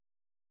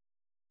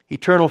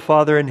Eternal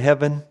Father in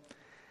heaven,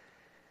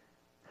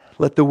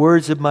 let the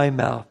words of my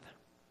mouth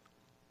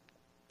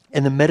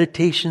and the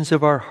meditations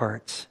of our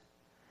hearts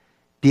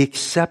be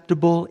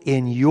acceptable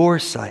in your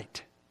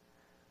sight,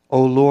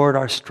 O Lord,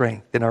 our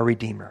strength and our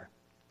Redeemer.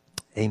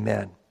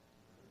 Amen.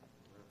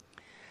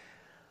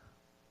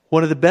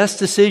 One of the best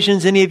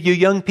decisions any of you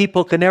young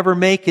people can ever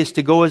make is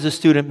to go as a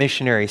student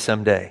missionary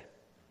someday.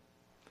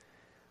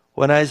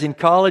 When I was in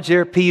college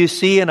there at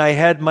PUC and I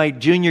had my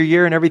junior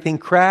year and everything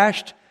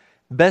crashed,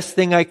 best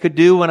thing I could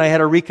do when I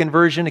had a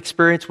reconversion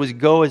experience was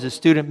go as a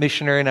student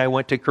missionary, and I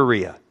went to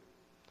Korea.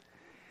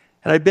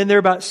 And I'd been there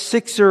about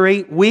 6 or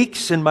 8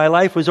 weeks, and my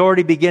life was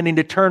already beginning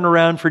to turn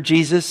around for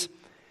Jesus.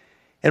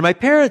 And my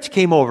parents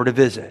came over to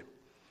visit.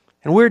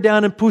 And we were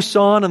down in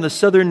Busan on the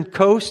southern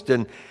coast,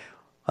 and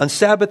on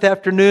Sabbath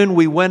afternoon,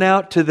 we went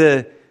out to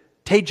the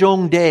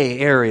Daejeon-dae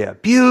area.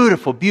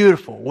 Beautiful,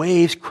 beautiful.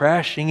 Waves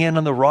crashing in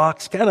on the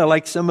rocks, kind of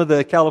like some of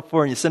the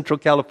Central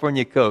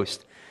California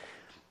coast.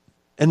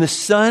 And the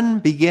sun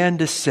began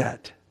to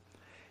set.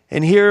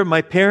 And here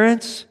my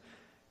parents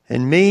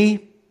and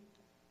me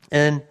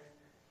and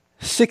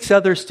 6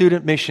 other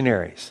student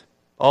missionaries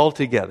all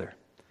together.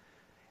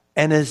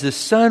 And as the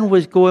sun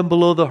was going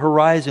below the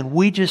horizon,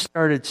 we just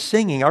started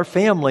singing. Our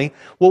family,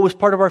 what was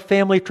part of our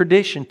family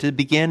tradition to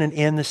begin and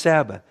end the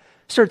Sabbath,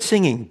 started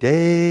singing,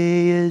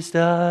 "Day is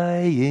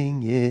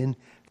dying in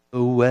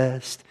the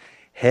west,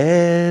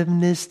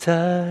 heaven is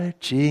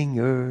touching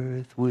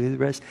earth with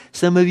rest."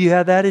 Some of you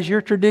have that as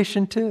your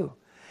tradition too.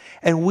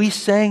 And we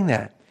sang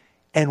that.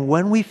 And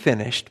when we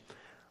finished,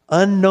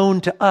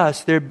 unknown to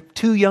us, there are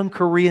 2 young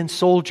Korean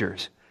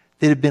soldiers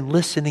that had been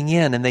listening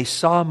in, and they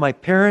saw my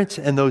parents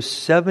and those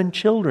 7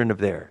 children of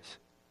theirs.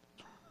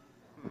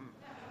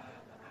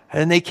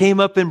 And they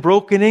came up in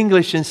broken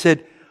English and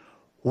said,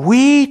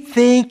 "We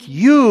think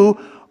you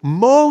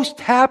most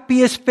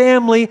happiest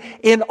family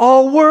in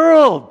all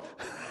world."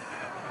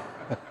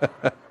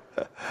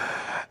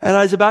 And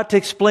I was about to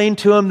explain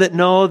to them that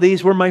no,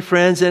 these were my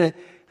friends. And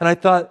I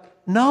thought,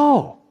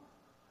 no.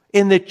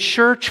 In the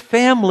church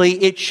family,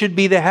 it should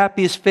be the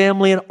happiest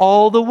family in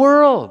all the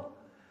world.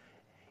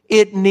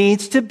 It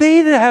needs to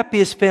be the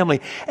happiest family.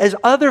 As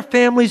other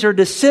families are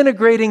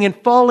disintegrating and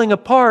falling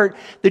apart,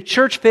 the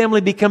church family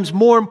becomes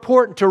more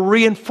important to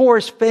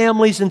reinforce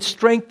families and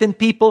strengthen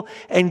people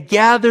and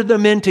gather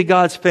them into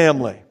God's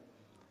family.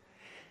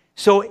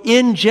 So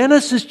in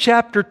Genesis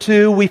chapter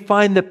 2, we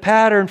find the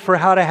pattern for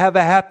how to have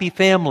a happy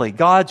family,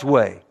 God's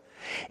way.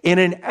 And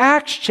in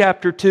Acts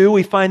chapter 2,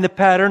 we find the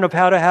pattern of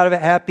how to have a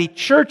happy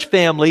church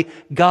family,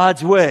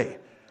 God's way.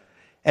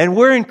 And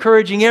we're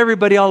encouraging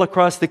everybody all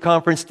across the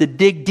conference to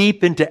dig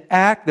deep into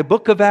the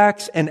book of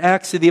Acts and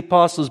Acts of the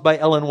Apostles by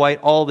Ellen White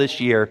all this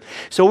year.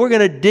 So we're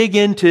going to dig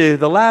into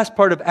the last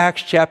part of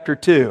Acts chapter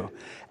 2.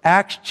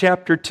 Acts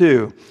chapter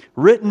 2,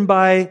 written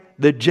by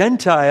the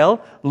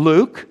Gentile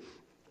Luke.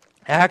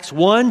 Acts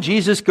 1,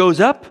 Jesus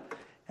goes up.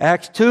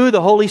 Acts 2,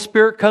 the Holy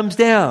Spirit comes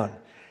down.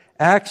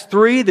 Acts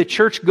 3, the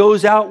church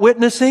goes out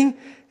witnessing.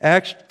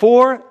 Acts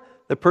 4,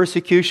 the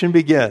persecution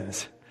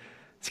begins.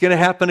 It's going to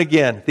happen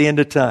again at the end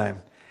of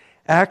time.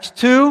 Acts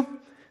 2,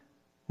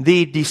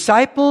 the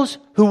disciples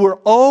who were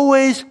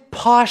always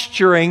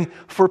posturing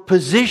for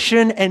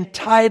position and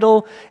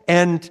title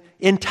and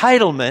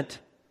entitlement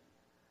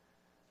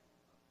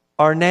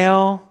are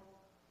now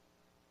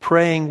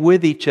praying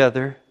with each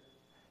other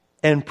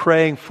and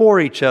praying for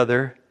each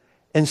other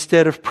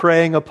instead of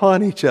praying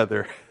upon each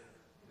other.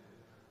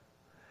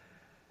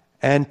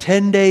 And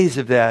 10 days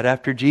of that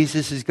after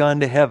Jesus has gone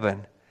to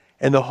heaven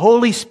and the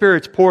Holy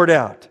Spirit's poured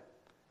out.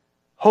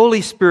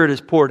 Holy Spirit is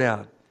poured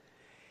out.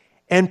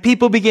 And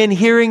people began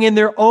hearing in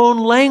their own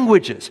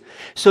languages.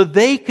 So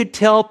they could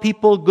tell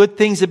people good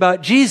things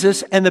about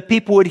Jesus, and the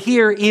people would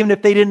hear even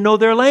if they didn't know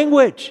their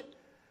language.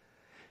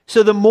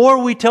 So the more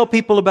we tell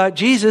people about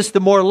Jesus,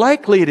 the more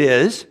likely it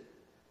is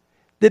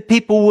that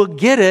people will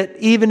get it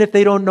even if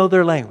they don't know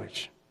their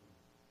language.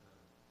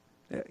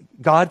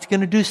 God's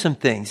going to do some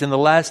things in the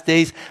last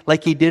days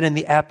like He did in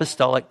the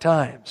apostolic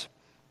times.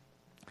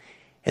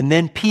 And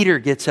then Peter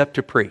gets up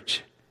to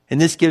preach. And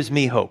this gives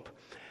me hope.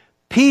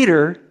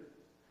 Peter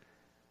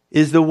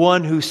is the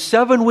one who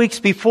 7 weeks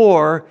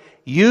before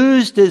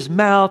used his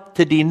mouth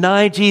to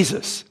deny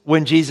Jesus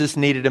when Jesus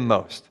needed him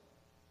most.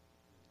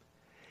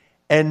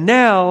 And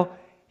now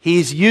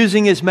he's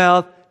using his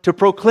mouth to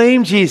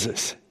proclaim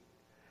Jesus.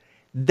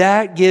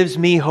 That gives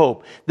me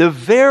hope. The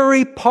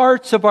very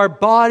parts of our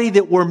body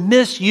that were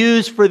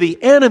misused for the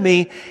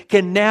enemy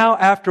can now,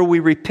 after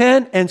we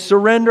repent and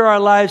surrender our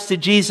lives to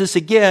Jesus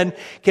again,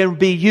 can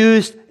be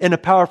used in a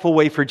powerful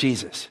way for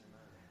Jesus.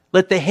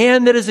 Let the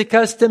hand that is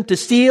accustomed to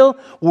steal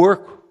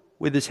work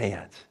with his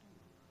hands.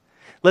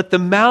 Let the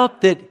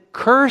mouth that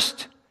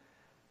cursed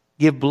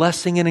give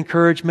blessing and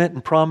encouragement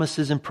and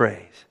promises and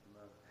praise.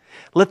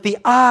 Let the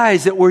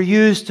eyes that were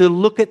used to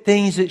look at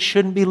things that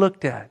shouldn't be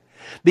looked at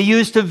be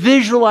used to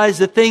visualize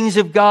the things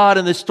of God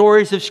and the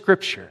stories of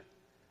Scripture.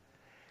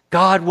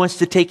 God wants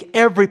to take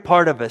every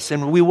part of us,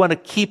 and we want to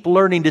keep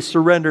learning to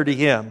surrender to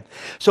Him.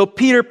 So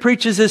Peter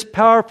preaches this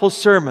powerful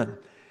sermon.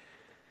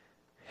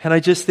 And I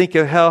just think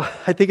of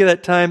that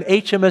time,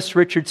 HMS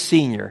Richards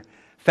Sr.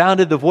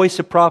 founded the Voice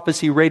of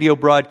Prophecy radio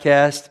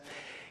broadcast.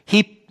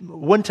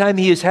 One time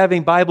he was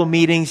having Bible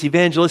meetings,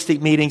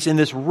 evangelistic meetings, and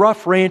this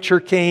rough rancher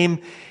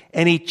came,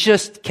 and he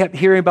just kept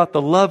hearing about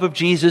the love of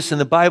Jesus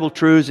and the Bible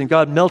truths, and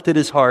God melted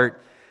his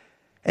heart,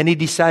 and he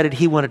decided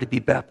he wanted to be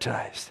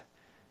baptized.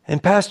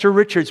 And Pastor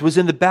Richards was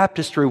in the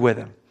baptistry with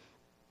him.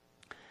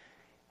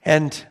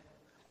 And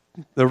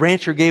the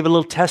rancher gave a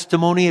little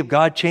testimony of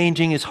God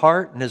changing his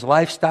heart and his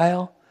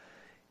lifestyle.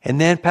 And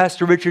then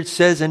Pastor Richards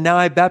says, "And now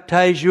I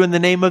baptize you in the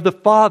name of the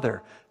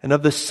Father and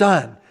of the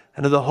Son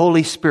and of the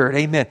Holy Spirit."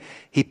 Amen.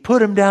 He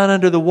put him down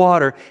under the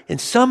water,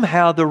 and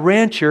somehow the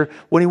rancher,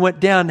 when he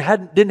went down,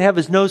 didn't have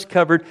his nose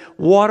covered.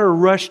 Water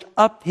rushed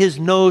up his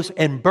nose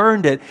and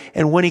burned it.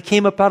 And when he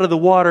came up out of the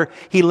water,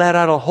 he let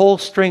out a whole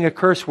string of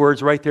curse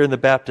words right there in the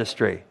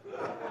baptistry.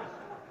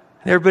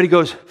 And everybody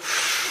goes,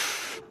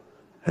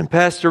 and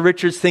Pastor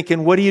Richard's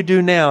thinking, what do you do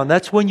now? And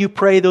that's when you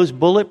pray those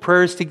bullet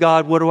prayers to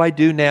God, what do I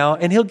do now?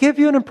 And He'll give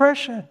you an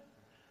impression.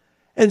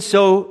 And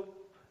so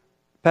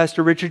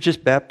Pastor Richard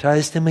just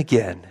baptized him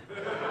again.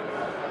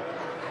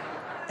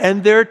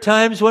 And there are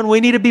times when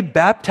we need to be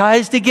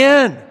baptized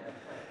again.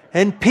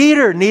 And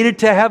Peter needed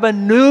to have a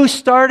new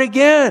start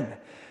again.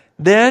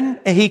 Then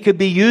he could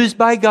be used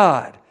by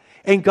God.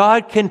 And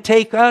God can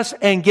take us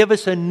and give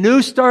us a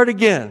new start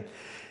again.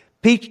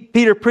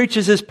 Peter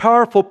preaches this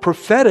powerful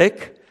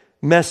prophetic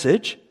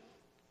message,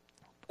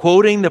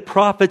 quoting the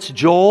prophets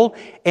Joel,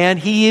 and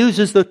he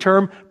uses the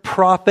term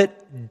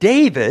prophet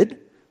David.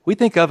 We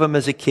think of him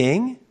as a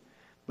king,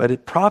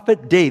 but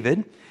prophet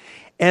David.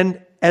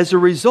 And as a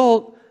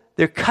result,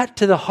 they're cut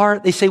to the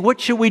heart. They say, what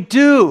should we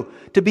do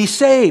to be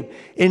saved?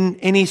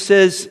 And he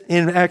says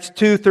in Acts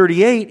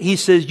 2:38, he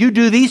says, you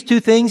do these two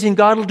things and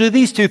God will do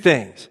these two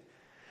things.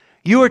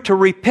 You are to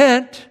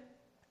repent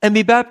and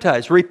be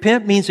baptized.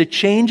 Repent means a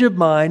change of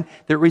mind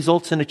that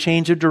results in a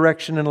change of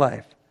direction in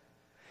life.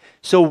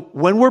 So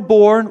when we're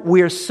born,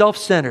 we are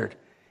self-centered.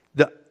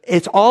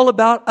 It's all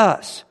about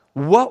us.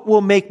 What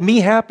will make me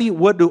happy?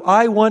 What do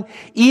I want?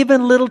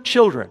 Even little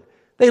children,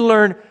 they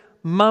learn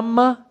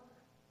mama,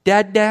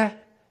 dada,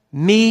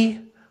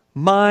 me,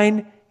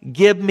 mine,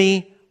 give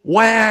me,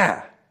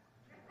 wah.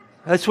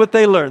 That's what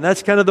they learn.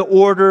 That's kind of the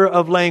order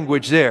of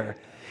language there.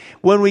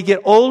 When we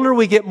get older,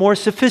 we get more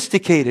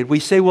sophisticated. We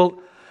say, well,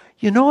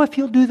 if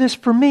you'll do this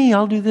for me,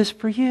 I'll do this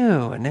for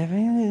you. And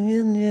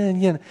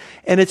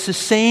it's the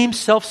same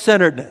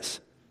self-centeredness,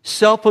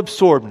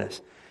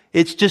 self-absorbedness.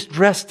 It's just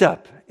dressed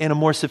up in a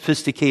more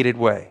sophisticated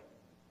way.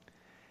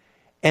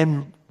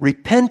 And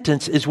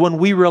repentance is when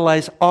we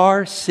realize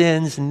our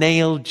sins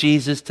nailed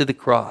Jesus to the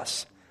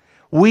cross.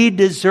 We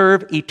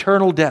deserve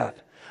eternal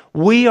death.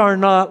 We are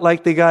not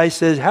like the guy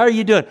says, how are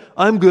you doing?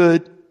 I'm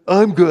good.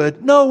 I'm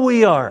good. No,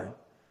 we aren't.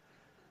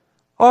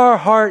 Our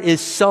heart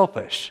is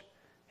selfish.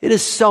 It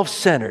is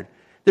self-centered.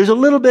 There's a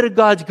little bit of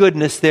God's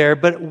goodness there,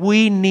 but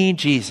we need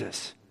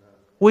Jesus.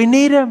 We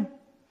need Him.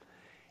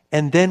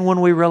 And then when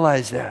we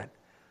realize that,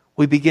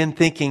 we begin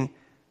thinking,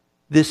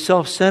 this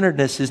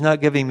self-centeredness is not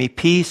giving me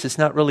peace. It's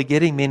not really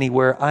getting me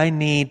anywhere. I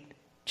need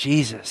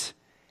Jesus.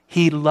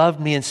 He loved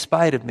me in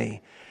spite of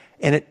me.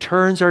 And it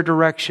turns our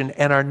direction.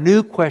 And our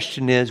new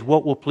question is,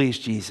 what will please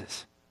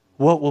Jesus?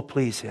 What will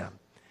please Him?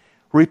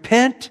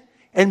 Repent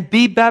and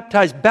be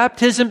baptized.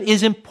 Baptism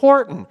is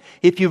important.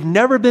 If you've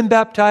never been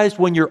baptized,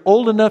 when you're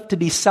old enough to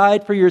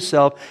decide for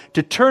yourself,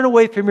 to turn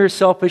away from your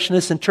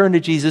selfishness and turn to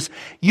Jesus,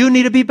 you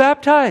need to be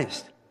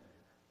baptized.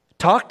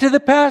 Talk to the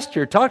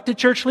pastor. Talk to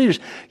church leaders.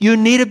 You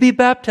need to be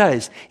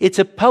baptized. It's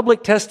a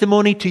public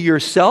testimony to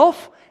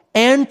yourself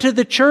and to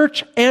the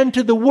church and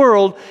to the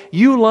world.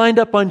 You lined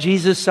up on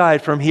Jesus'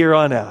 side from here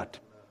on out.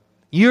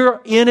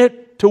 You're in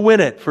it to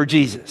win it for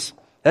Jesus.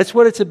 That's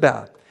what it's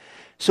about.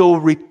 So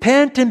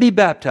repent and be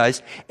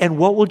baptized. And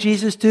what will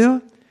Jesus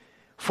do?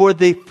 For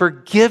the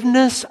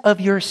forgiveness of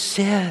your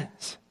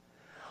sins.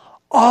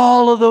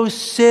 All of those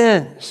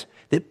sins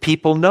that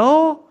people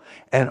know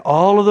and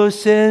all of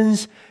those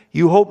sins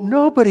you hope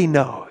nobody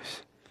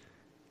knows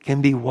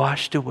can be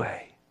washed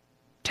away,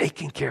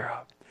 taken care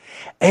of.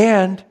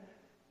 And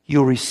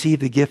you'll receive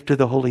the gift of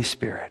the Holy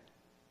Spirit.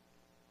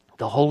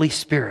 The Holy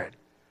Spirit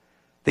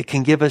that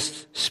can give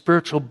us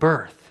spiritual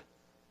birth,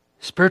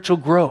 spiritual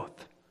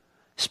growth,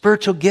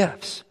 spiritual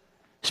gifts,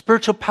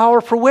 spiritual power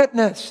for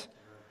witness.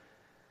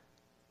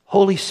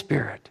 Holy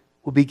Spirit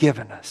will be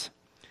given us.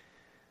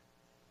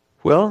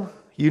 Well,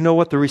 you know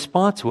what the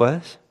response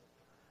was.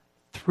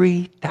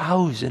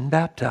 3,000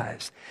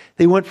 baptized.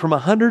 They went from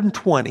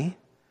 120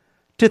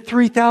 to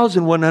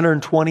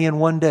 3,120 in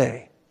one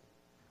day.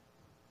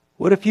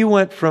 What if you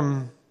went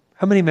from,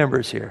 how many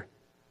members here?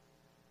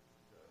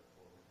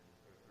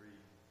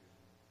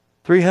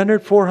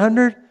 300,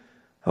 400?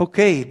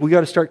 Okay, we got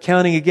to start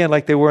counting again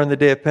like they were on the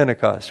day of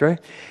Pentecost, right?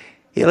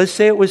 Yeah, let's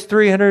say it was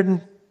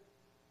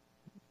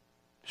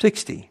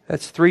 360.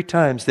 That's 3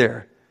 times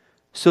there.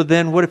 So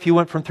then what if you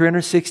went from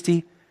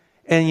 360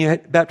 and you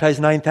had baptized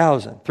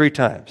 9,000 3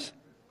 times?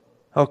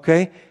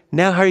 Okay,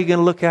 now how are you going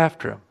to look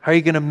after them? How are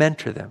you going to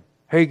mentor them?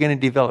 How are you going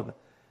to develop them?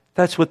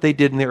 That's what they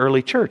did in the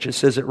early church. It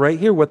says it right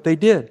here, what they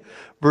did.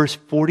 Verse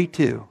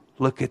 42.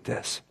 Look at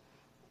this.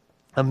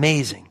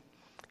 Amazing.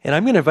 And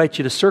I'm going to invite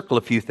you to circle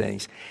a few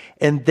things.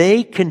 And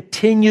they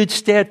continued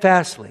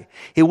steadfastly.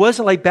 It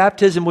wasn't like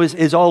baptism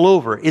is all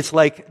over. It's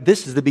like,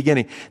 this is the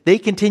beginning. They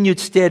continued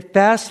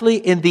steadfastly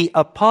in the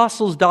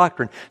apostles'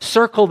 doctrine.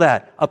 Circle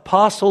that.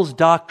 Apostles'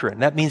 doctrine.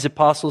 That means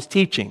apostles'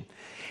 teaching.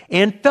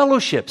 And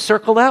fellowship.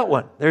 Circle that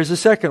one. There's the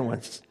second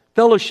one.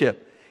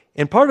 Fellowship.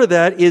 And part of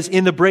that is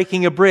in the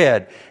breaking of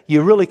bread.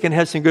 You really can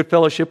have some good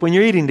fellowship when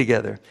you're eating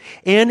together.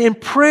 And in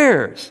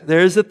prayers.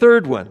 There's the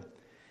third one.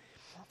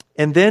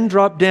 And then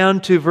drop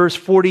down to verse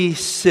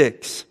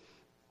 46.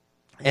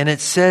 And it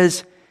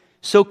says,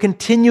 so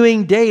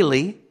continuing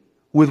daily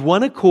with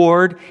one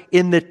accord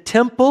in the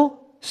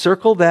temple,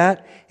 circle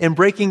that, and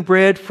breaking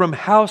bread from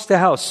house to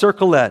house,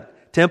 circle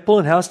that, temple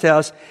and house to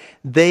house,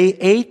 they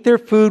ate their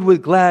food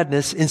with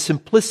gladness in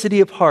simplicity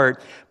of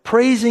heart,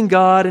 praising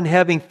God and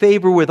having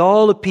favor with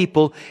all the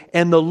people.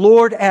 And the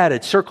Lord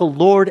added, circle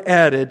Lord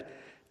added,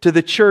 to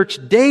the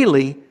church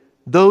daily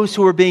those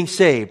who are being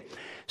saved.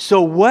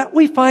 So what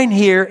we find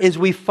here is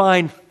we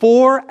find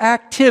 4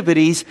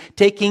 activities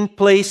taking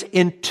place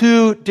in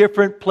 2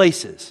 different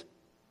places.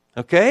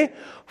 Okay?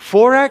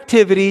 4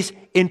 activities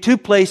in 2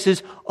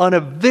 places on a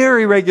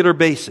very regular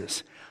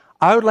basis.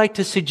 I would like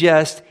to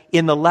suggest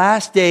in the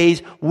last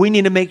days, we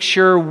need to make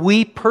sure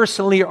we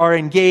personally are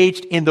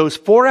engaged in those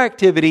 4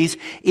 activities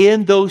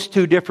in those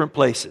 2 different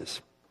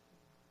places.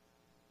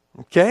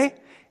 Okay?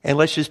 And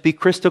let's just be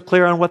crystal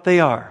clear on what they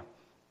are.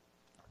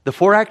 The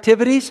 4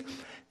 activities,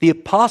 the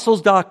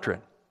apostles'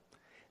 doctrine.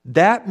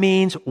 That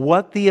means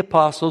what the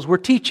apostles were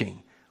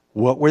teaching.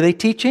 What were they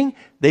teaching?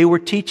 They were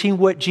teaching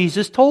what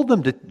Jesus told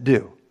them to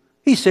do.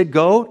 He said,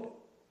 go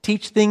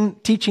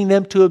teaching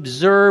them to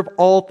observe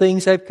all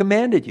things I've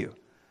commanded you.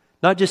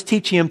 Not just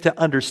teaching them to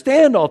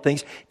understand all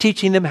things,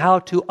 teaching them how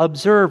to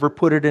observe or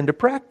put it into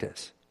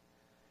practice.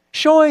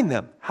 Showing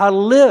them how to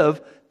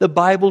live the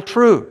Bible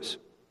truths.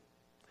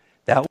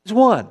 That was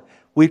one.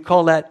 We'd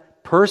call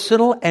that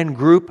personal and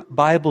group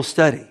Bible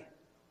study.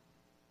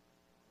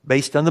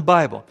 Based on the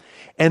Bible.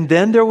 And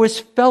then there was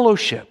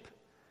fellowship.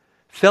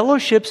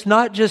 Fellowship's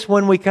not just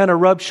when we kind of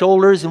rub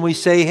shoulders and we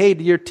say, hey,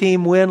 did your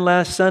team win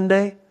last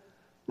Sunday?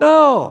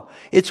 No.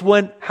 It's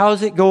when,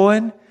 how's it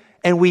going?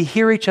 And we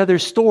hear each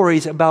other's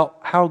stories about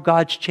how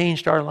God's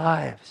changed our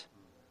lives.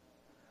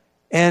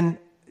 And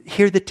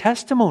hear the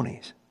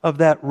testimonies of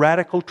that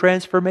radical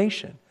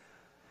transformation.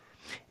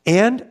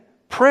 And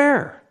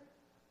prayer.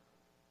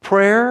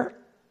 Prayer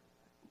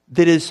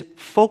that is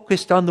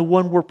focused on the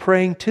one we're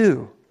praying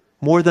to.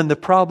 More than the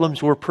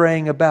problems we're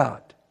praying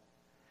about.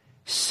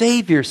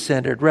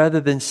 Savior-centered rather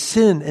than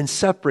sin and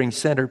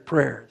suffering-centered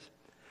prayers.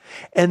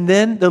 And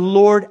then the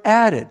Lord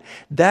added.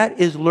 That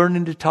is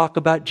learning to talk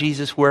about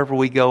Jesus wherever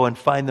we go and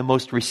find the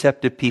most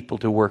receptive people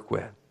to work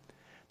with.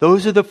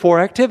 Those are the 4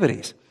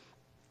 activities.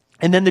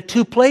 And then the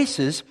 2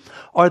 places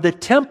are the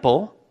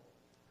temple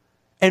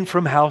and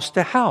from house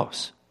to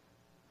house.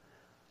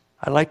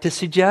 I'd like to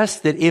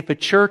suggest that if a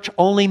church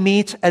only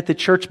meets at the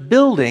church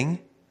building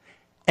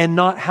and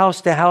not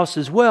house to house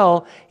as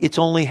well, it's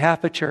only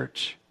half a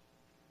church.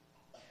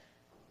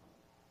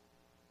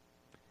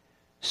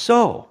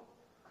 So,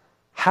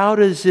 how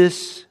does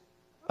this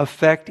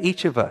affect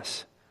each of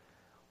us?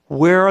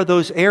 Where are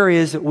those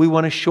areas that we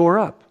want to shore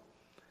up?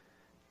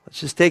 Let's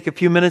just take a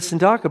few minutes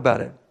and talk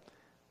about it.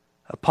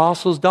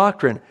 Apostles'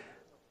 doctrine.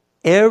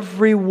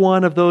 Every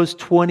one of those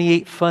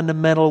 28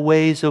 fundamental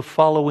ways of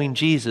following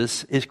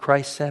Jesus is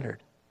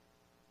Christ-centered.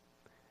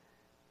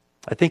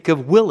 I think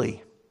of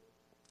Willie.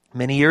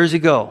 Many years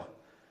ago,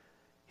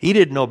 he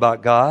didn't know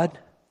about God.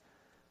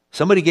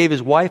 Somebody gave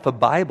his wife a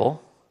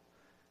Bible.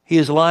 He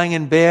is lying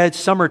in bed,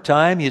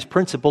 summertime. He is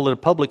principal at a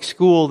public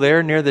school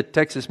there near the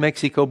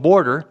Texas-Mexico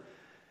border.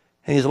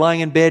 And he's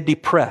lying in bed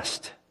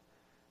depressed,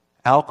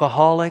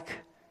 alcoholic,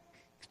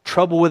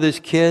 trouble with his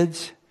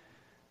kids.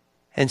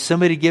 And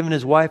somebody had given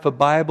his wife a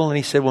Bible, and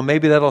he said, well,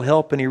 maybe that'll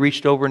help. And he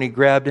reached over and he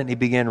grabbed it and he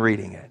began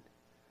reading it.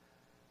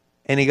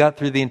 And he got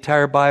through the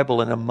entire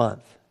Bible in a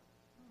month.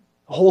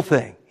 The whole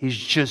thing. He's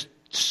just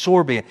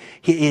sorbing it.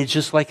 It's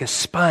just like a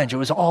sponge. It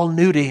was all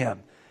new to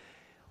him.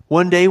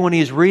 One day when he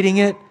was reading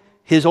it,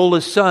 his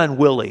oldest son,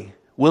 Willie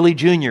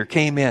Jr.,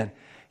 came in.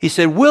 He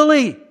said,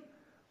 Willie,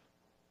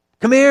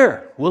 come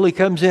here. Willie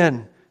comes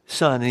in,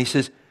 son, and he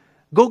says,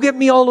 go get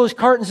me all those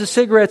cartons of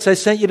cigarettes I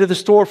sent you to the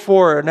store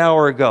for an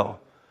hour ago.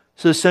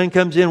 So the son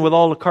comes in with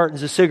all the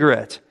cartons of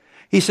cigarettes.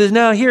 He says,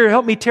 now here,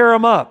 help me tear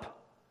them up.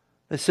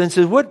 The son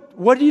says, what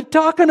are you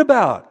talking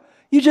about?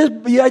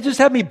 I just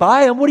had me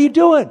buy them. What are you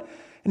doing?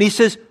 And he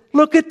says,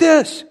 look at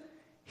this.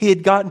 He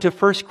had gotten to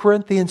 1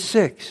 Corinthians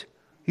 6.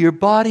 Your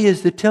body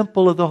is the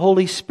temple of the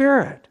Holy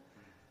Spirit.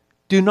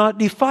 Do not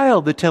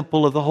defile the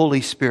temple of the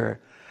Holy Spirit.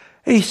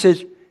 And he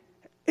says,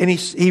 and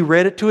he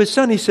read it to his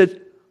son. He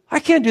said, I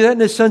can't do that.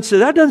 And his son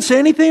said, that doesn't say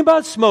anything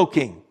about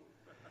smoking.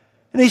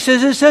 And he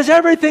says, it says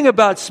everything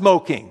about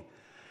smoking.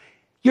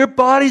 Your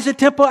body's a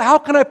temple. How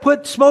can I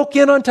put smoke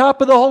in on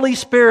top of the Holy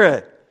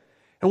Spirit?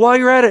 And while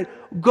you're at it,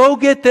 go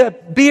get the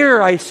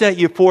beer I sent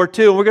you for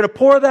too, and we're going to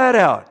pour that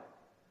out.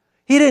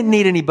 He didn't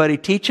need anybody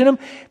teaching him.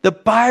 The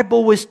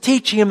Bible was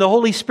teaching him. The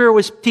Holy Spirit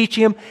was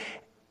teaching him.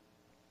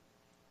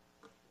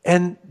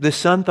 And the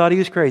son thought he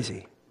was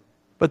crazy,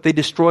 but they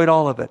destroyed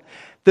all of it.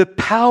 The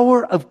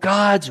power of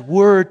God's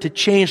Word to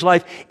change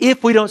life.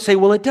 If we don't say,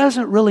 well, it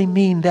doesn't really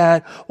mean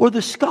that, or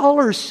the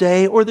scholars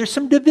say, or there's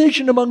some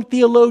division among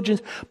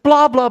theologians,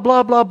 blah, blah,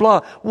 blah, blah,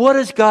 blah. What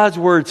does God's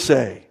Word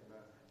say?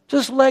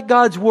 Just let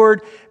God's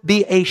Word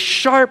be a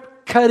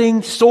sharp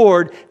cutting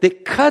sword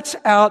that cuts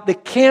out the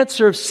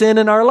cancer of sin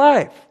in our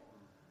life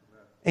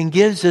and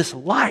gives us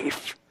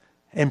life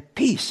and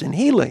peace and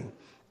healing.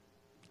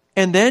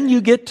 And then you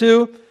get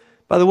to,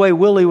 by the way,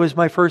 Willie was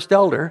my first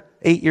elder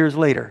 8 years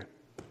later.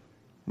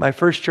 My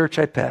first church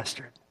I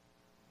pastored.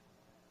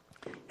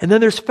 And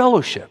then there's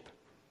fellowship.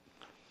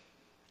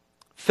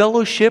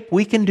 Fellowship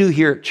we can do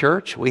here at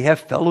church. We have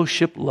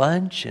fellowship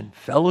lunch and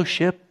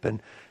fellowship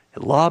and a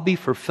lobby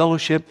for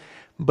fellowship.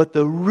 But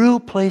the real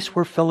place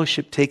where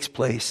fellowship takes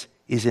place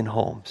is in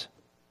homes.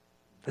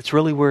 That's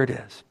really where it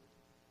is.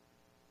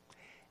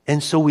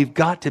 And so we've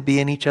got to be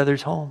in each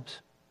other's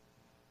homes.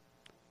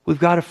 We've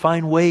got to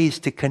find ways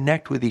to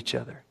connect with each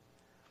other.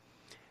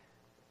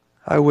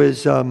 I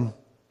was...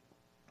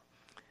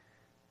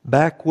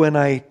 Back when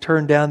I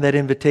turned down that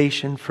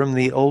invitation from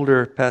the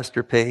older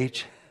Pastor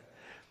Page,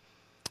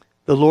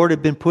 the Lord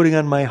had been putting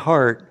on my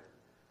heart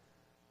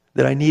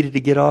that I needed to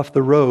get off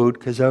the road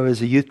because I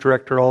was a youth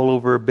director all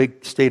over a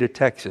big state of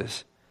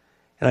Texas.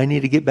 And I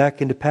needed to get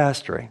back into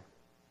pastoring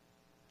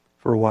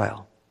for a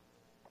while.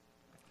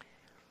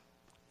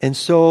 And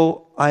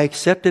so I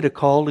accepted a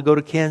call to go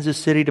to Kansas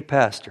City to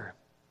pastor.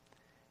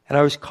 And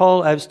I was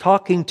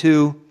talking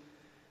to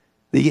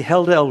the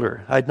head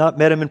elder. I'd not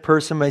met him in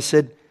person. I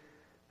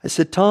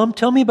said, Tom,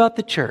 tell me about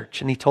the church.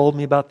 And he told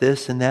me about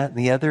this and that and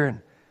the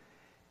other.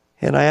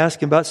 And I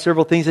asked him about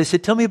several things. I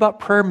said, tell me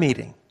about prayer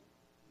meeting.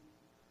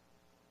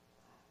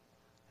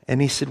 And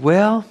he said,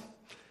 well,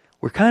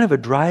 we're kind of a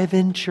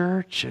drive-in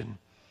church.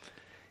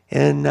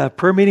 And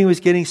prayer meeting was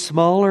getting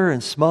smaller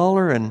and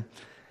smaller. And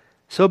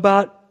so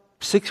about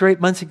 6 or 8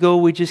 months ago,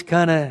 we just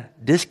kind of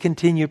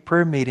discontinued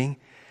prayer meeting.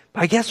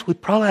 I guess we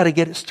probably ought to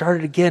get it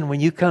started again when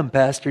you come,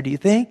 Pastor, do you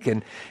think?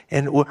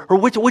 Or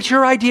what's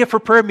your idea for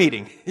prayer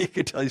meeting? You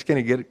could tell he's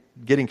kind of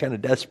getting kind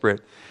of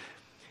desperate.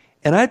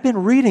 And I'd been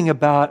reading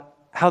about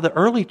how the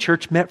early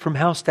church met from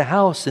house to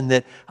house and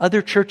that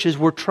other churches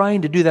were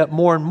trying to do that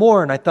more and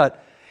more. And I thought,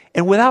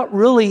 and without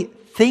really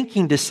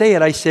thinking to say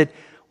it, I said,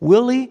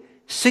 Willie,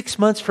 6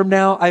 months from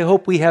now, I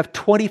hope we have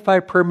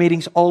 25 prayer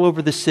meetings all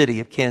over the city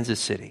of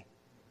Kansas City.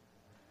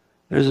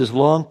 There's this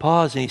long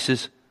pause and he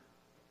says,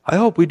 I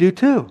hope we do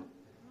too.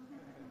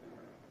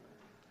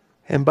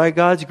 And by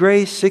God's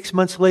grace, 6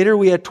 months later,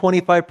 we had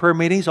 25 prayer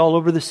meetings all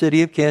over the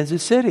city of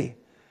Kansas City.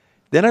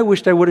 Then I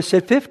wished I would have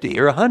said 50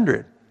 or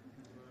 100.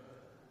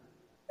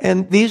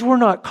 And these were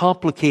not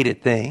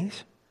complicated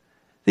things.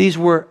 These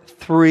were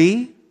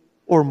 3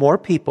 or more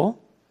people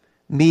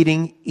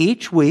meeting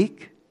each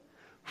week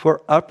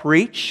for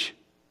upreach,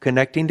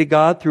 connecting to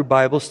God through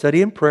Bible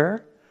study and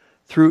prayer,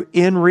 through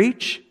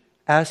inreach,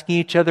 asking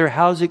each other,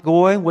 how's it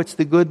going? What's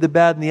the good, the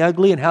bad, and the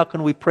ugly? And how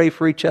can we pray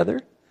for each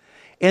other?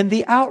 And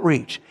the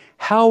outreach.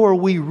 How are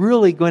we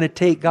really going to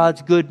take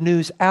God's good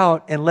news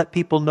out and let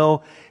people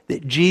know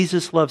that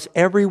Jesus loves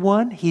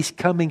everyone? He's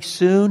coming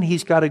soon.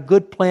 He's got a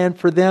good plan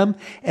for them,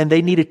 and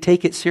they need to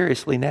take it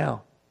seriously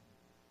now.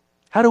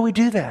 How do we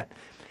do that?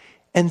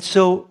 And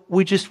so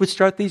we just would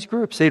start these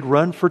groups. They'd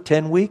run for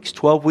 10 weeks,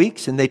 12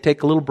 weeks, and they'd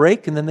take a little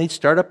break, and then they'd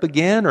start up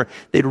again, or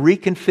they'd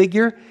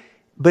reconfigure.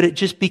 But it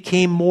just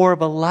became more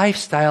of a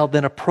lifestyle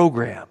than a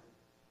program,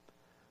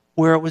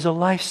 where it was a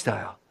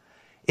lifestyle.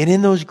 And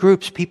in those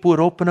groups, people would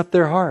open up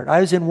their heart.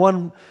 I was in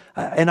one,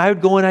 and I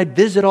would go and I'd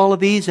visit all of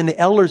these, and the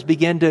elders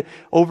began to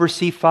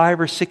oversee 5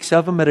 or 6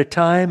 of them at a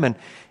time. And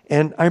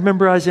I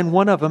remember I was in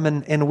one of them,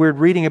 and we were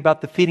reading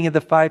about the feeding of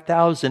the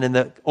 5,000, and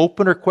the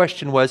opener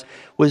question was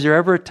there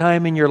ever a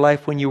time in your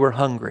life when you were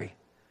hungry?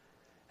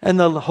 And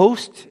the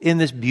host in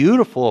this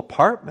beautiful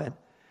apartment,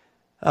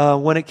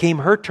 when it came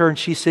her turn,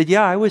 she said,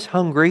 yeah, I was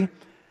hungry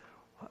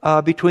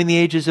between the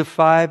ages of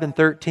 5 and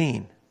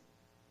 13.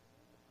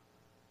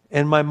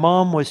 And my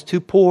mom was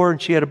too poor,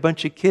 and she had a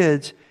bunch of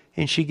kids,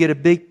 and she'd get a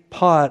big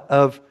pot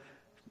of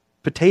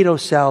potato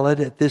salad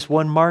at this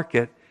one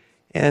market,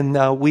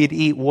 and we'd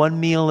eat one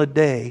meal a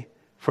day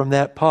from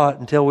that pot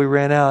until we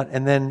ran out,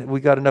 and then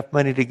we got enough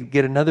money to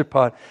get another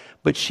pot.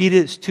 But she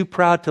was too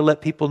proud to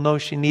let people know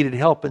she needed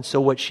help, and so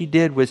what she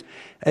did was,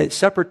 at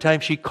supper time,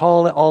 she'd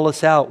call all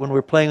us out when we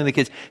were playing with the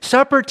kids.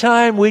 Supper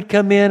time, we'd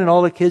come in, and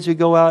all the kids would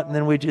go out, and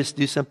then we'd just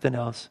do something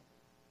else.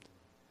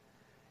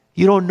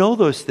 You don't know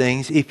those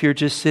things if you're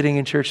just sitting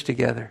in church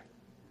together.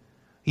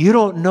 You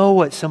don't know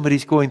what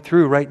somebody's going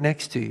through right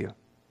next to you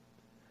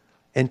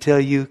until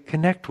you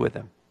connect with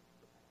them.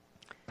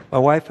 My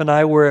wife and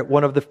I were at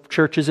one of the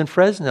churches in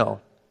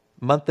Fresno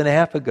a month and a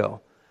half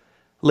ago.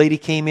 A lady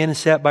came in and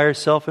sat by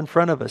herself in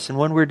front of us. And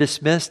when we were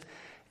dismissed,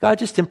 God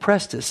just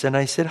impressed us. And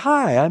I said,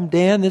 hi, I'm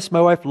Dan. This is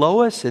my wife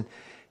Lois.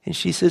 And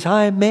she says,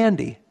 "Hi, I'm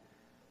Mandy."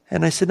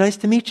 And I said, "Nice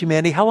to meet you,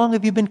 Mandy. How long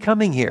have you been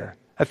coming here?"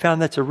 I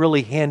found that's a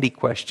really handy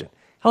question.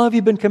 "How long have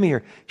you been coming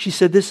here?" She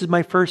said, "This is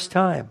my first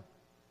time."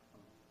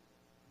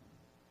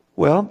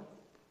 Well,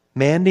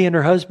 Mandy and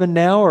her husband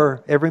now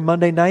are every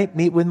Monday night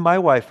meet with my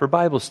wife for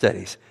Bible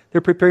studies.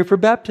 They're preparing for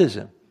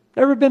baptism.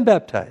 Never been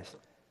baptized.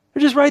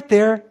 They're just right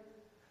there.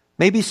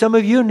 Maybe some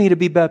of you need to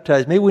be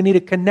baptized. Maybe we need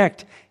to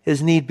connect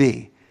as need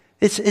be.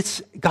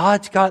 It's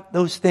God's got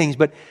those things,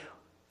 but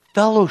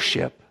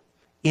fellowship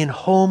in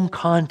home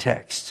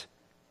context,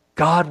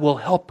 God will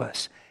help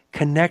us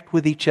connect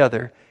with each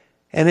other,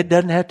 and it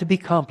doesn't have to be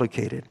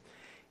complicated.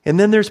 And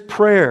then there's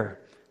prayer.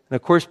 And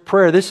of course,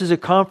 prayer, this is a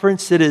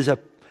conference that is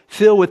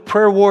filled with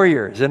prayer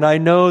warriors. And I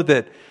know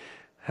that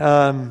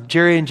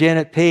Jerry and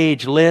Janet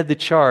Page led the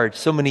charge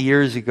so many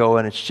years ago,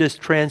 and it's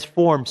just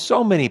transformed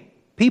so many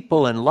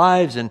people and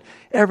lives and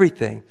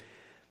everything.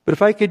 But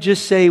if I could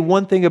just say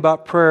one thing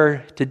about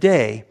prayer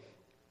today,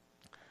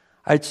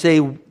 I'd say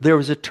there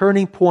was a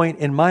turning point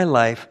in my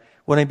life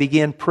when I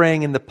began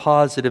praying in the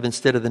positive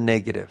instead of the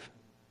negative.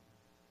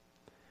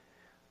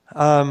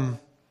 When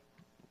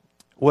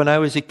I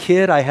was a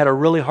kid, I had a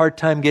really hard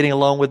time getting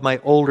along with my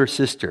older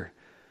sister.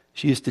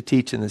 She used to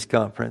teach in this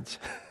conference.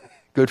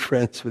 Good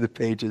friends with the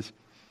Pages.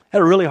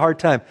 Had a really hard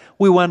time.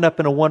 We wound up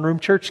in a one-room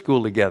church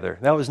school together.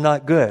 That was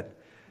not good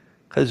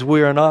because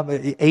we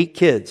were 8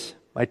 kids.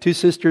 My 2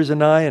 sisters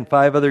and I and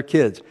 5 other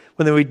kids.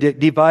 When we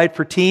divide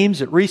for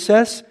teams at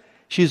recess,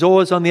 she's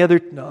always on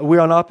we're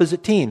on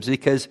opposite teams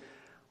because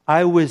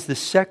I was the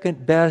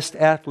second best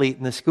athlete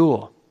in the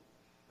school.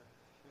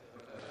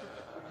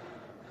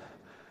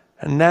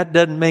 And that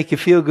doesn't make you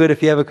feel good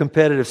if you have a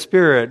competitive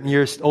spirit and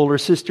your older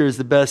sister is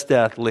the best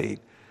athlete.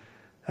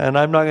 And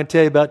I'm not going to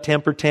tell you about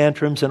temper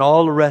tantrums and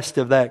all the rest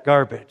of that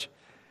garbage.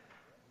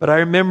 But I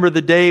remember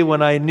the day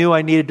when I knew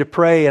I needed to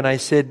pray and I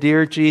said,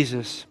 "Dear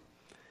Jesus,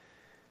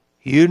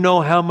 you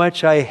know how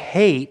much I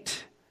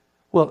hate."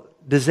 Well,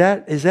 is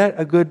that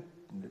a good,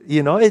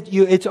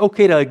 it's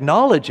okay to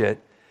acknowledge it,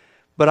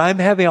 but I'm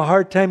having a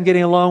hard time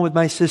getting along with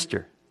my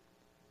sister.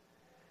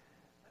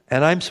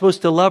 And I'm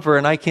supposed to love her,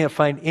 and I can't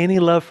find any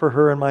love for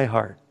her in my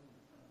heart.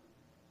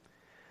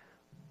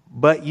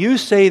 But you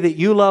say that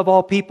you love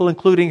all people,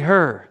 including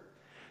her.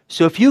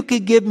 So if you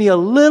could give me a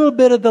little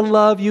bit of the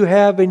love you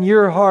have in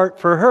your heart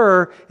for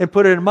her and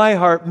put it in my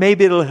heart,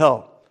 maybe it'll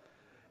help.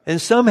 And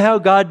somehow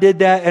God did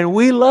that, and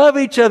we love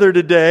each other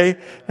today.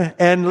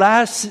 And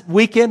last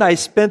weekend, I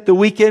spent the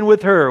weekend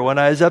with her when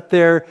I was up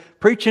there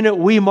preaching at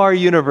Weimar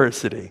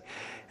University.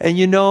 And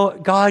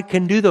God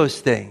can do those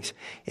things.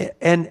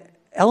 And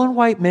Ellen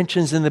White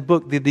mentions in the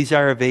book, The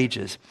Desire of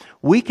Ages,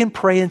 we can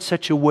pray in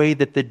such a way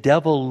that the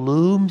devil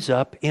looms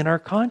up in our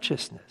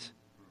consciousness.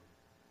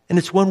 And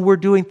it's when we're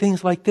doing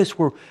things like this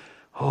where,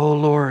 "Oh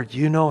Lord,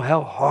 you know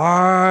how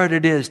hard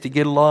it is to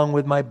get along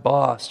with my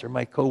boss or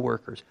my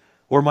coworkers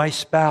or my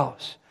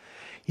spouse.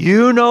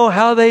 You know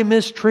how they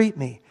mistreat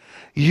me.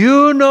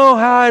 You know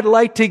how I'd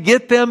like to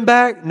get them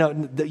back."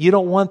 No, you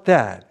don't want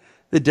that.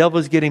 The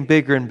devil's getting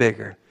bigger and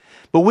bigger.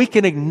 But we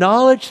can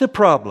acknowledge the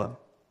problem.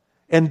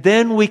 And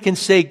then we can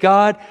say,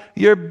 "God,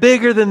 you're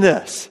bigger than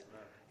this.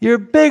 You're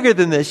bigger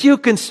than this. You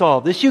can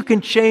solve this. You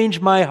can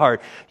change my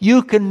heart.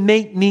 You can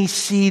make me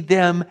see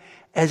them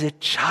as a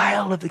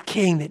child of the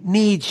King that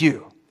needs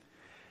you."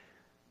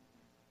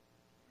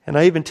 And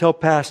I even tell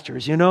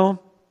pastors,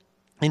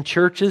 in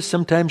churches,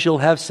 sometimes you'll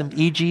have some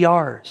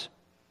EGRs,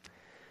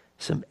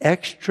 some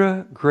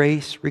extra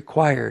grace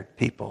required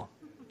people.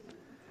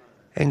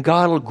 And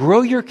God will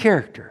grow your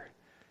character,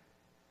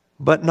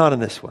 but not in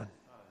this one.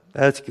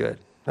 That's good.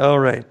 All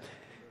right.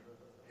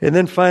 And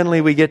then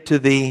finally we get to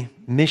the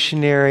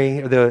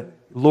missionary, the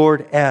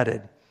Lord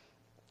added.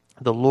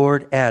 The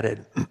Lord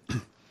added.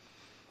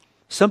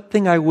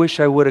 Something I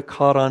wish I would have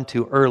caught on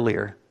to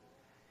earlier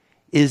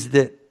is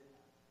that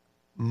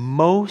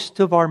most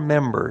of our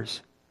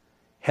members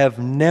have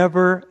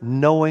never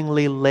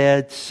knowingly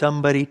led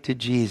somebody to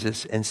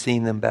Jesus and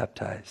seen them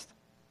baptized.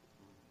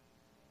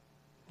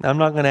 Now, I'm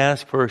not going to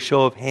ask for a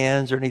show of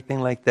hands or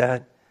anything like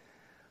that,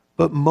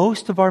 but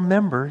most of our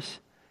members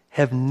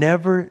have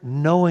never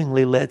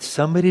knowingly led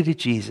somebody to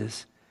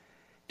Jesus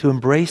to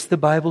embrace the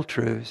Bible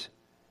truths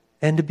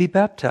and to be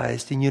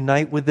baptized and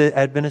unite with the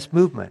Adventist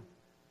movement.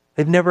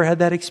 They've never had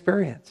that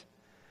experience.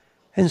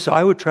 And so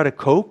I would try to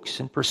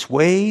coax and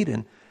persuade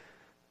and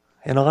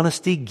in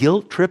honesty,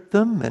 guilt trip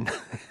them and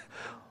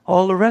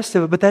all the rest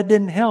of it. But that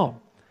didn't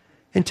help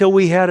until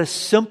we had a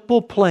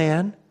simple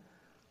plan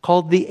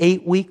called the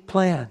 8-week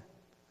plan.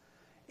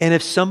 And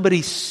if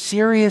somebody's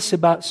serious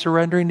about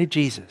surrendering to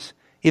Jesus,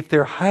 if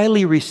they're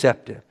highly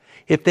receptive,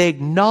 if they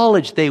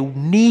acknowledge they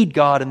need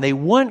God and they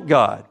want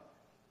God,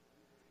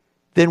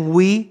 then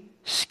we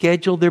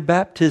schedule their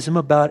baptism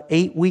about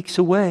 8 weeks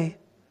away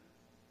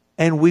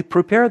and we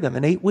prepare them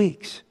in 8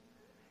 weeks.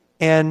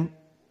 And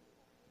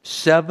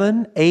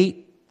 7,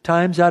 8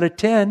 times out of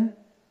 10,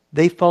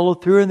 they follow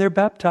through and they're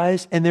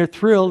baptized and they're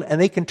thrilled and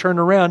they can turn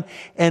around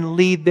and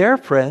lead their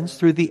friends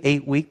through the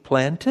 8-week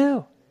plan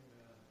too.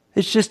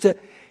 It's just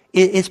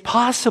it's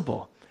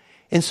possible.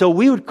 And so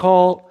we would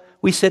call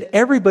we said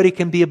everybody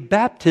can be a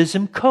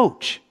baptism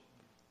coach.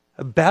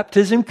 A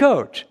baptism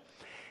coach.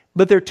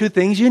 But there are two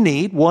things you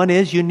need. One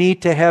is you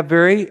need to have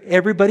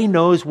everybody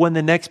knows when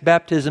the next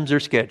baptisms are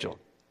scheduled.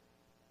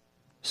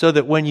 So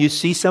that when you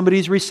see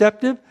somebody's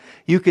receptive,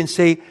 you can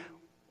say,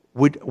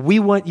 we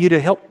want to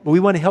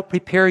help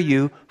prepare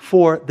you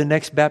for the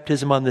next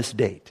baptism on this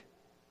date.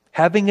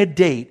 Having a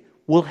date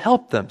will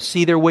help them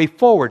see their way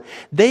forward.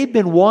 They've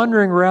been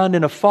wandering around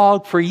in a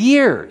fog for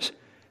years.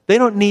 They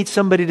don't need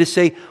somebody to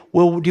say,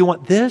 well, do you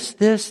want this,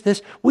 this,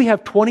 this? We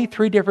have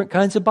 23 different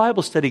kinds of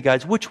Bible study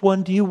guides. Which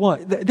one do you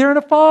want? They're in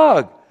a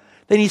fog.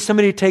 They need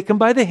somebody to take them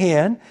by the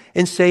hand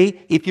and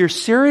say, if you're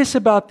serious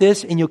about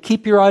this and you'll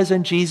keep your eyes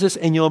on Jesus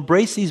and you'll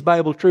embrace these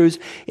Bible truths,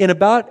 in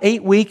about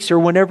 8 weeks or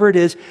whenever it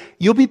is,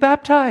 you'll be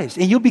baptized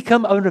and you'll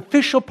become an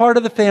official part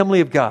of the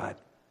family of God.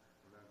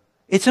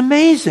 It's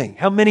amazing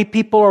how many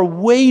people are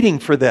waiting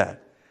for that.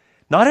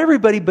 Not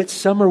everybody, but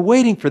some are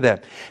waiting for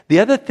that. The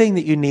other thing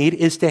that you need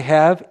is to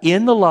have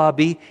in the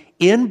lobby,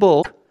 in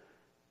bulk,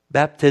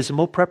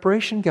 baptismal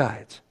preparation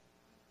guides.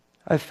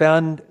 I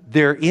found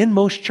they're in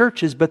most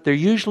churches, but they're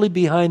usually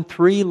behind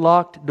 3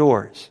 locked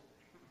doors.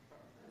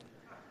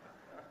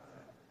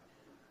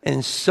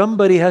 And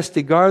somebody has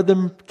to guard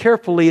them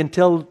carefully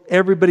until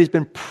everybody's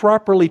been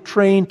properly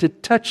trained to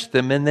touch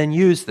them and then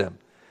use them.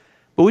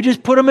 But we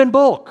just put them in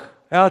bulk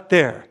out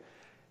there.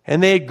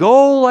 And they'd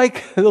go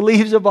like the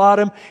leaves of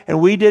autumn,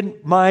 and we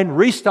didn't mind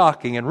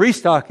restocking and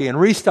restocking and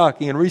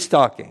restocking and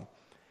restocking.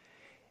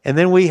 And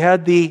then we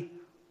had the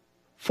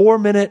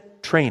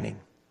 4-minute training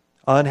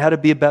on how to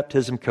be a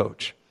baptism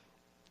coach.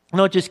 And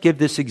I'll just give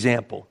this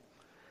example.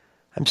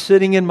 I'm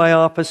sitting in my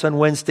office on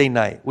Wednesday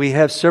night. We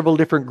have several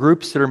different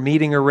groups that are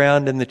meeting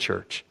around in the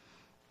church.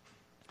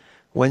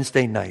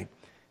 Wednesday night.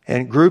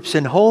 And groups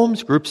in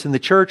homes, groups in the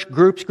church,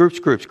 groups.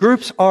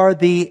 Groups are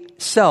the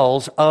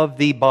cells of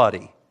the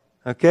body.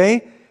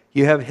 Okay?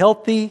 You have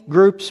healthy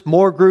groups,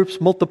 more groups,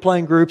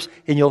 multiplying groups,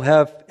 and you'll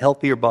have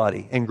healthier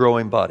body and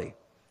growing body.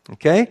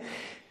 Okay?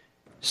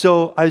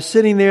 So I was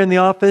sitting there in the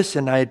office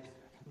and I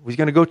was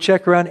going to go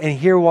check around, and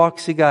here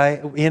walks a guy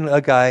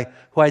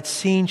who I'd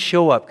seen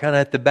show up kind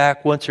of at the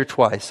back once or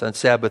twice on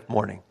Sabbath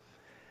morning.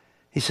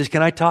 He says,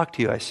 "Can I talk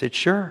to you?" I said,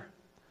 "Sure."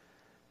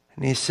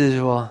 And he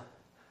says, "Well,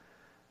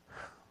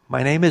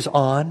 my name is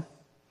An.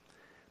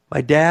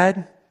 My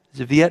dad is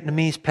a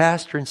Vietnamese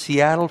pastor in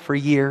Seattle for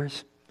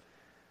years.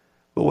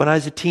 But when I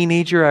was a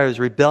teenager, I was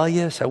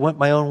rebellious. I went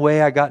my own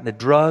way. I got into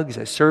drugs.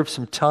 I served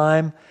some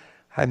time.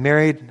 I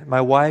married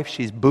my wife.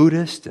 She's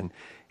Buddhist.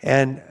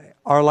 And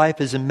our life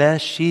is a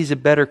mess. She's a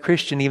better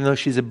Christian, even though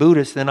she's a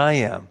Buddhist, than I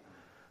am.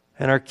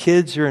 And our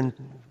kids are in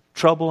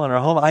trouble in our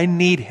home. I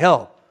need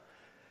help."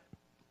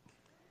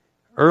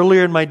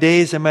 Earlier in my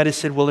days, I might have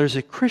said, "Well, there's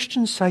a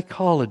Christian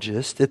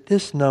psychologist at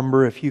this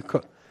number if you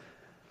call."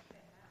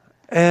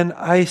 And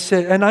I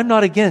said, and I'm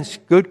not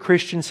against good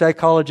Christian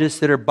psychologists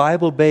that are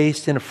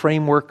Bible-based in a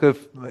framework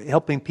of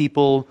helping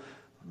people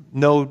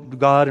know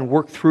God and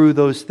work through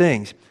those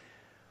things.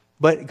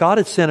 But God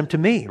had sent him to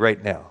me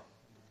right now.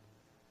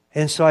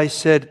 And so I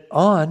said,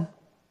 "On,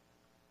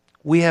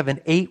 we have an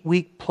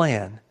 8-week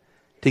plan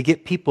to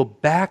get people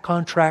back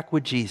on track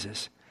with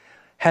Jesus,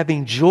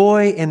 having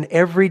joy in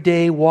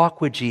everyday walk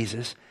with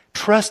Jesus,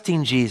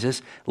 trusting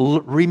Jesus,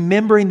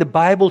 remembering the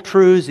Bible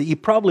truths that you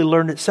probably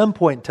learned at some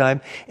point in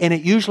time, and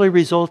it usually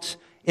results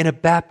in a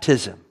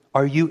baptism.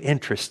 Are you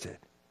interested?"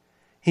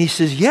 He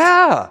says,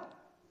 "Yeah."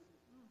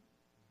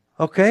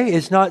 Okay,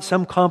 it's not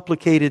some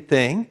complicated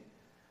thing.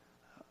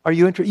 "Are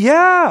you interested?"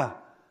 "Yeah."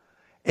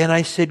 And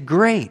I said,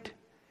 "Great."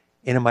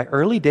 And in my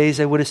early days,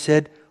 I would have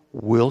said,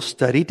 "We'll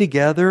study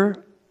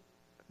together."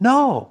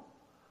 No,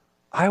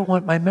 I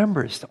want my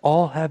members to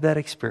all have that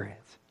experience.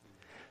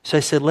 So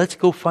I said, "Let's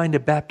go find a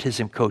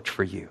baptism coach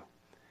for you."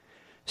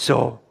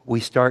 So we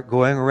start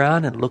going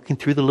around and looking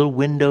through the little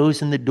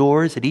windows and the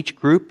doors at each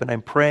group, and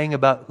I'm praying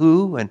about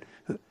who.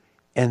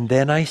 And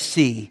then I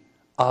see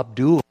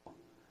Abdul.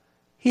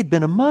 He'd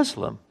been a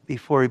Muslim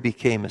before he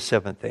became a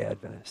Seventh-day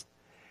Adventist.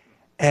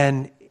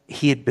 And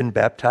he had been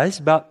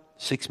baptized about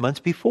 6 months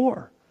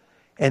before.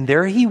 And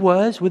there he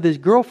was with his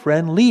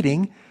girlfriend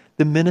leading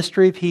the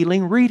Ministry of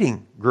Healing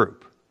reading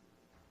group.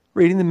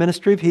 Reading the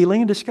Ministry of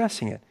Healing and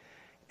discussing it.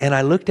 And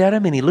I looked at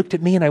him and he looked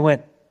at me and I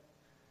went,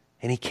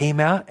 and he came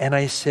out and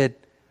I said,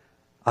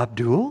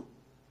 "Abdul,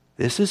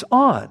 this is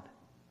An.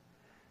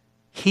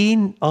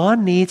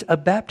 An needs a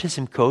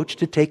baptism coach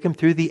to take him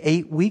through the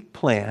 8-week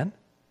plan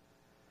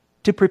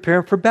to prepare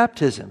him for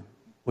baptism,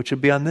 which will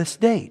be on this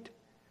date.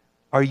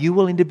 Are you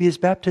willing to be his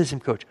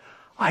baptism coach?"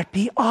 I'd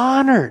be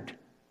honored.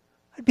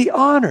 I'd be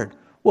honored.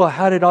 Well,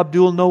 how did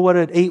Abdul know what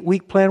an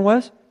 8-week plan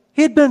was?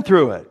 He had been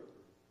through it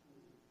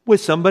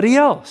with somebody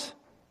else.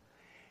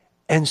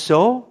 And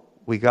so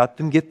we got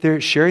them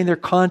sharing their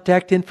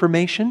contact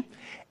information.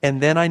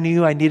 And then I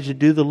knew I needed to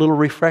do the little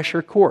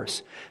refresher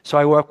course. So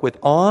I walked with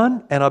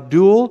An and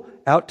Abdul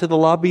out to the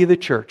lobby of the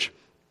church.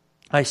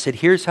 I said,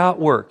 "Here's how it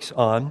works,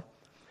 An.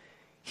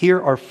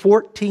 Here are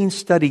 14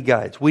 study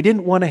guides." We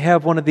didn't want to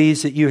have one of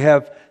these that you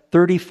have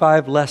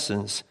 35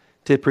 lessons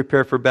to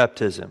prepare for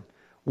baptism.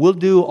 We'll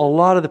do a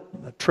lot of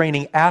the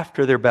training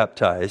after they're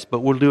baptized, but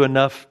we'll do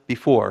enough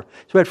before.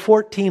 So we had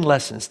 14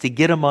 lessons to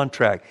get them on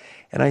track.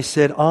 And I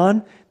said,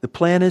 the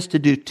plan is to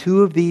do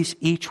 2 of these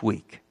each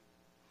week.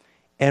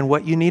 And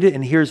what you need,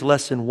 and here's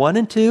lesson 1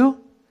 and 2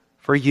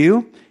 for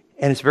you.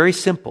 And it's very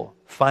simple.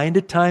 Find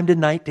a time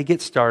tonight to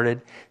get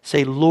started.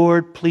 Say,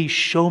 Lord, please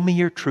show me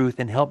your truth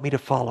and help me to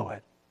follow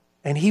it.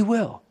 And He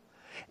will.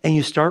 And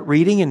you start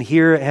reading, and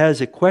here it has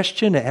a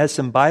question. It has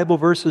some Bible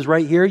verses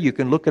right here. You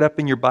can look it up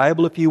in your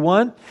Bible if you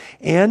want.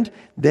 And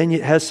then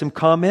it has some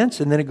comments,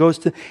 and then it goes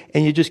to,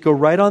 and you just go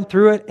right on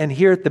through it. And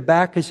here at the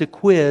back is a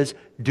quiz.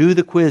 Do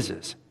the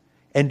quizzes.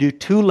 And do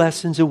 2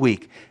 lessons a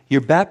week.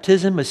 Your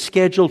baptism is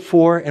scheduled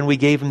for, and we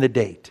gave them the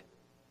date.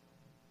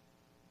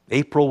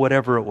 April,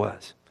 whatever it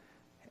was.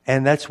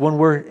 And that's when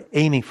we're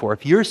aiming for.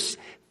 If you're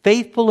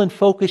faithful and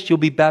focused, you'll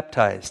be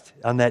baptized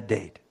on that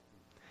date.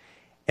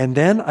 And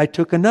then I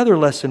took another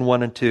lesson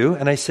 1 and 2,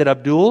 and I said,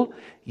 Abdul,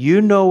 you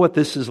know what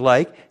this is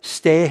like.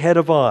 Stay ahead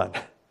of On.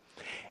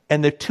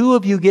 And the 2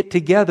 of you get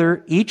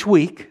together each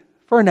week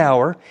for an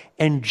hour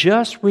and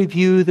just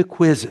review the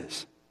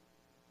quizzes.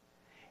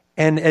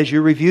 And as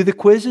you review the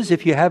quizzes,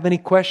 if you have any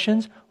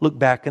questions, look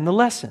back in the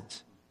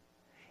lessons.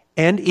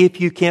 And if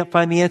you can't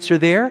find the answer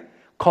there,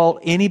 call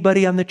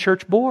anybody on the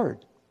church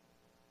board.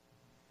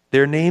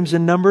 Their names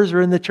and numbers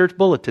are in the church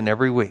bulletin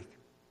every week.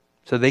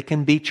 So they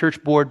can be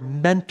church board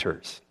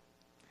mentors.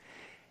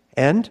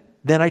 And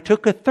then I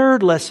took a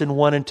third lesson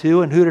 1 and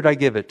 2, and who did I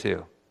give it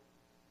to?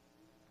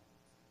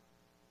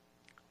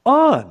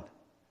 On.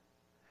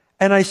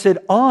 And I said,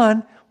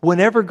 On,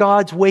 whenever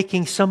God's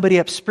waking somebody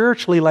up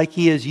spiritually like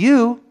He is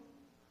you,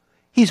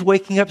 He's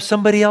waking up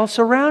somebody else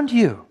around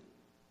you.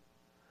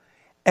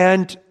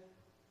 And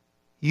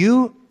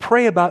you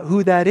pray about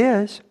who that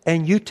is,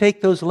 and you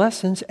take those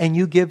lessons and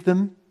you give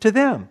them to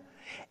them.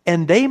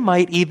 And they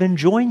might even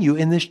join you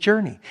in this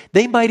journey.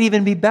 They might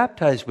even be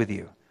baptized with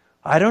you.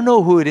 I don't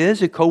know who it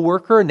is, a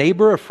coworker, a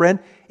neighbor, a friend.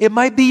 It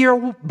might be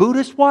your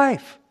Buddhist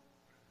wife.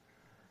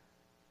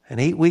 And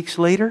 8 weeks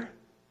later,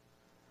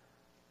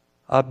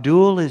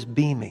 Abdul is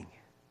beaming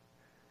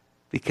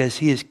because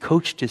he has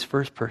coached his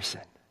first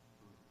person.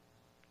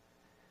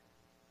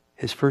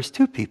 His first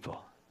 2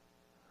 people.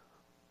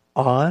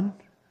 On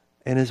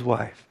and his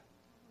wife.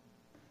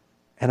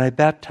 And I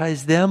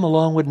baptized them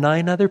along with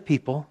 9 other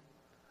people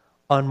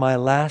on my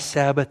last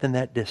Sabbath in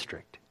that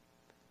district.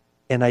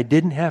 And I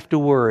didn't have to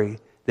worry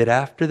that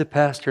after the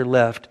pastor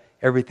left,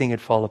 everything had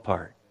fallen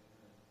apart.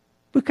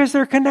 Because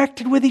they're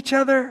connected with each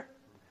other.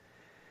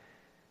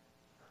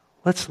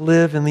 Let's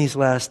live in these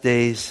last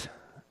days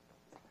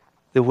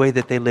the way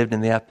that they lived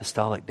in the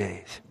apostolic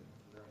days.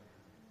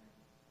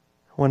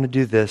 I want to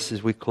do this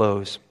as we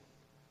close.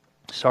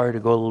 Sorry to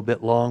go a little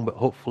bit long, but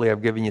hopefully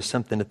I've given you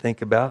something to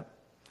think about.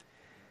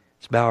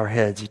 Let's bow our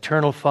heads.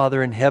 Eternal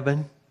Father in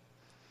heaven,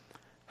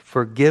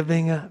 forgive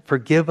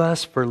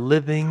us for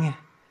living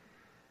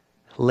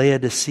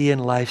Laodicean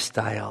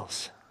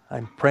lifestyles.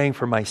 I'm praying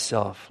for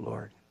myself,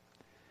 Lord,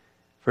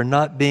 for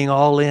not being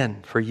all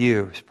in for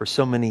you for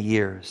so many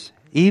years,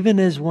 even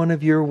as one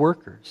of your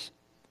workers.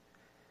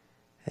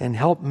 And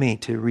help me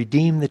to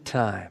redeem the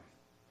time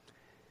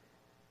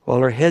while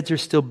our heads are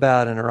still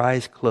bowed and our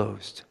eyes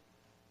closed.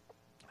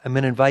 I'm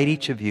going to invite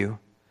each of you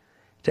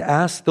to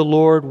ask the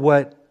Lord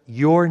what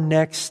your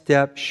next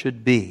step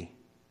should be.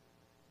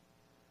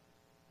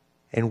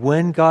 And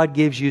when God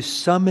gives you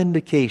some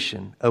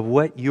indication of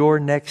what your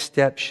next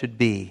step should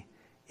be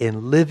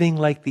in living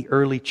like the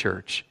early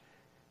church,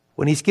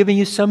 when He's giving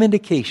you some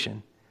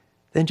indication,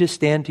 then just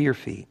stand to your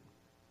feet.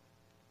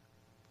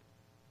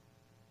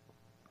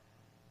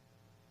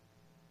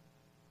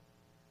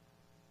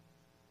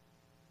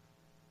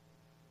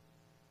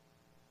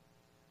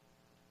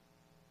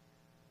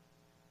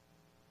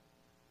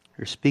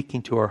 You're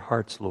speaking to our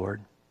hearts,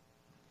 Lord.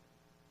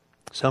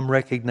 Some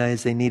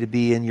recognize they need to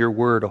be in your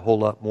word a whole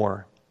lot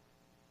more.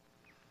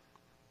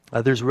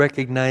 Others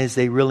recognize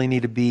they really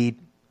need to be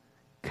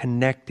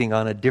connecting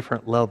on a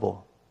different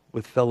level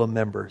with fellow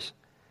members,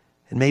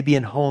 and maybe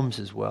in homes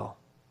as well.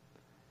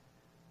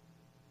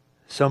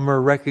 Some are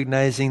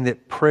recognizing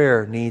that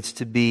prayer needs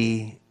to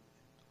be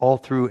all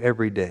through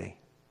every day.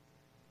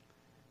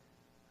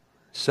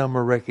 Some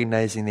are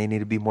recognizing they need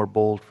to be more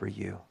bold for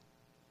you.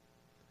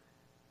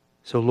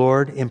 So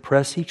Lord,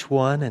 impress each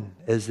one, and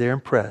as they're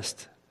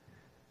impressed,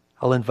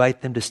 I'll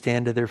invite them to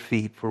stand to their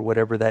feet for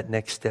whatever that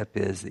next step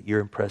is that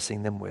you're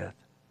impressing them with.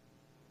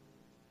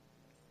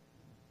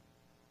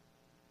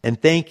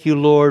 And thank you,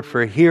 Lord,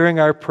 for hearing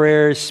our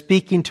prayers,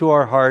 speaking to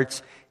our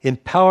hearts,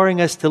 empowering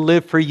us to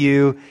live for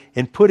you,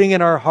 and putting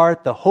in our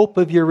heart the hope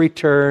of your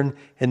return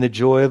and the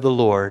joy of the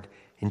Lord.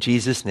 In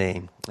Jesus'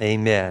 name,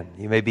 amen.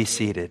 You may be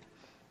seated.